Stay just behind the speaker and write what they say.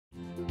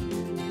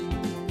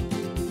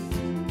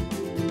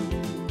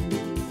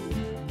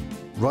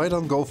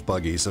Ride-on golf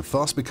buggies are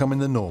fast becoming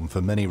the norm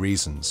for many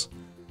reasons.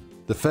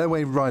 The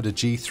Fairway Rider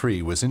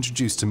G3 was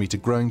introduced to meet a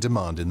growing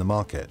demand in the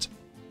market.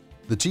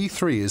 The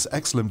G3 is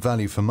excellent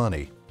value for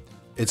money.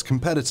 It's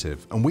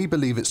competitive, and we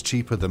believe it's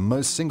cheaper than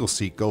most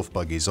single-seat golf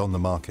buggies on the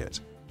market.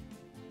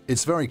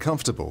 It's very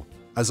comfortable,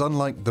 as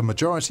unlike the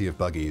majority of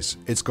buggies,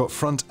 it's got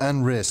front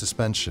and rear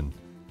suspension.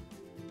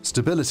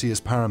 Stability is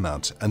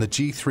paramount, and the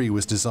G3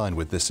 was designed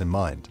with this in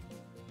mind.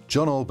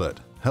 John Albert,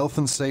 health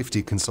and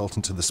safety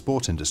consultant to the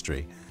sport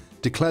industry,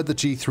 declared the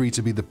G3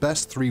 to be the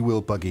best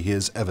three-wheel buggy he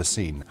has ever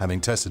seen,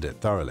 having tested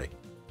it thoroughly.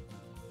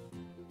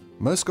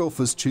 Most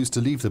golfers choose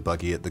to leave the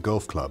buggy at the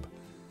golf club.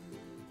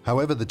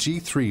 However, the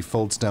G3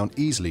 folds down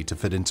easily to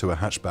fit into a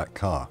hatchback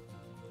car.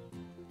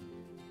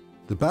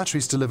 The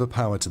batteries deliver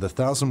power to the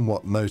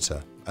 1,000-watt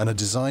motor and are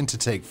designed to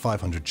take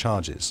 500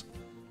 charges.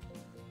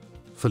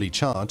 Fully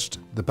charged,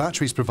 the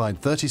batteries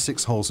provide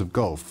 36 holes of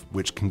golf,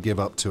 which can give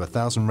up to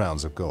 1,000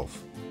 rounds of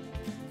golf.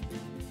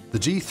 The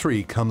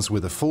G3 comes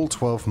with a full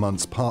 12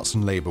 months parts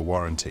and labor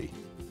warranty.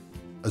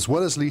 As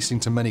well as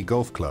leasing to many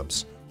golf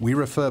clubs, we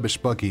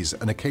refurbish buggies,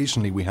 and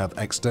occasionally we have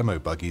ex-demo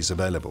buggies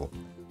available.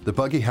 The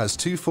buggy has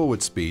 2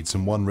 forward speeds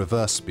and 1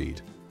 reverse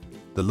speed.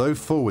 The low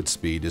forward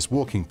speed is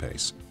walking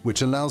pace,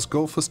 which allows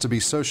golfers to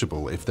be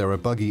sociable if there are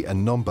buggy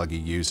and non-buggy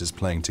users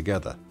playing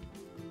together.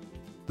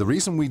 The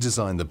reason we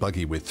designed the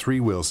buggy with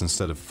 3 wheels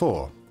instead of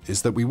 4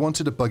 is that we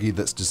wanted a buggy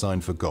that's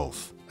designed for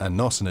golf and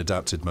not an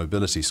adapted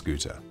mobility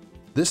scooter.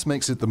 This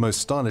makes it the most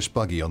stylish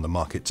buggy on the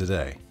market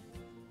today.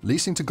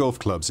 Leasing to golf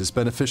clubs is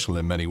beneficial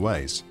in many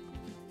ways.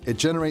 It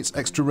generates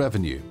extra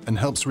revenue and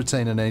helps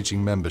retain an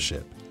aging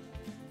membership.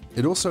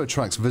 It also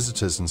attracts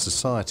visitors and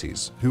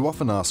societies who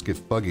often ask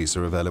if buggies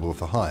are available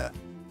for hire.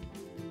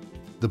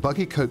 The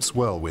buggy copes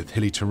well with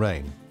hilly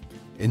terrain.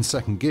 In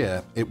second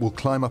gear, it will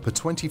climb up a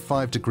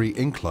 25-degree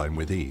incline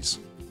with ease.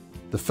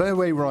 The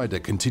Fairway Rider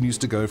continues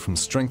to go from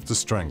strength to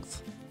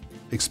strength.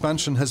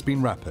 Expansion has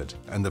been rapid,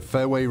 and the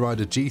Fairway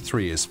Rider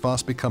G3 is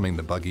fast becoming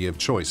the buggy of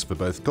choice for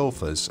both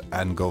golfers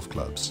and golf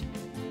clubs.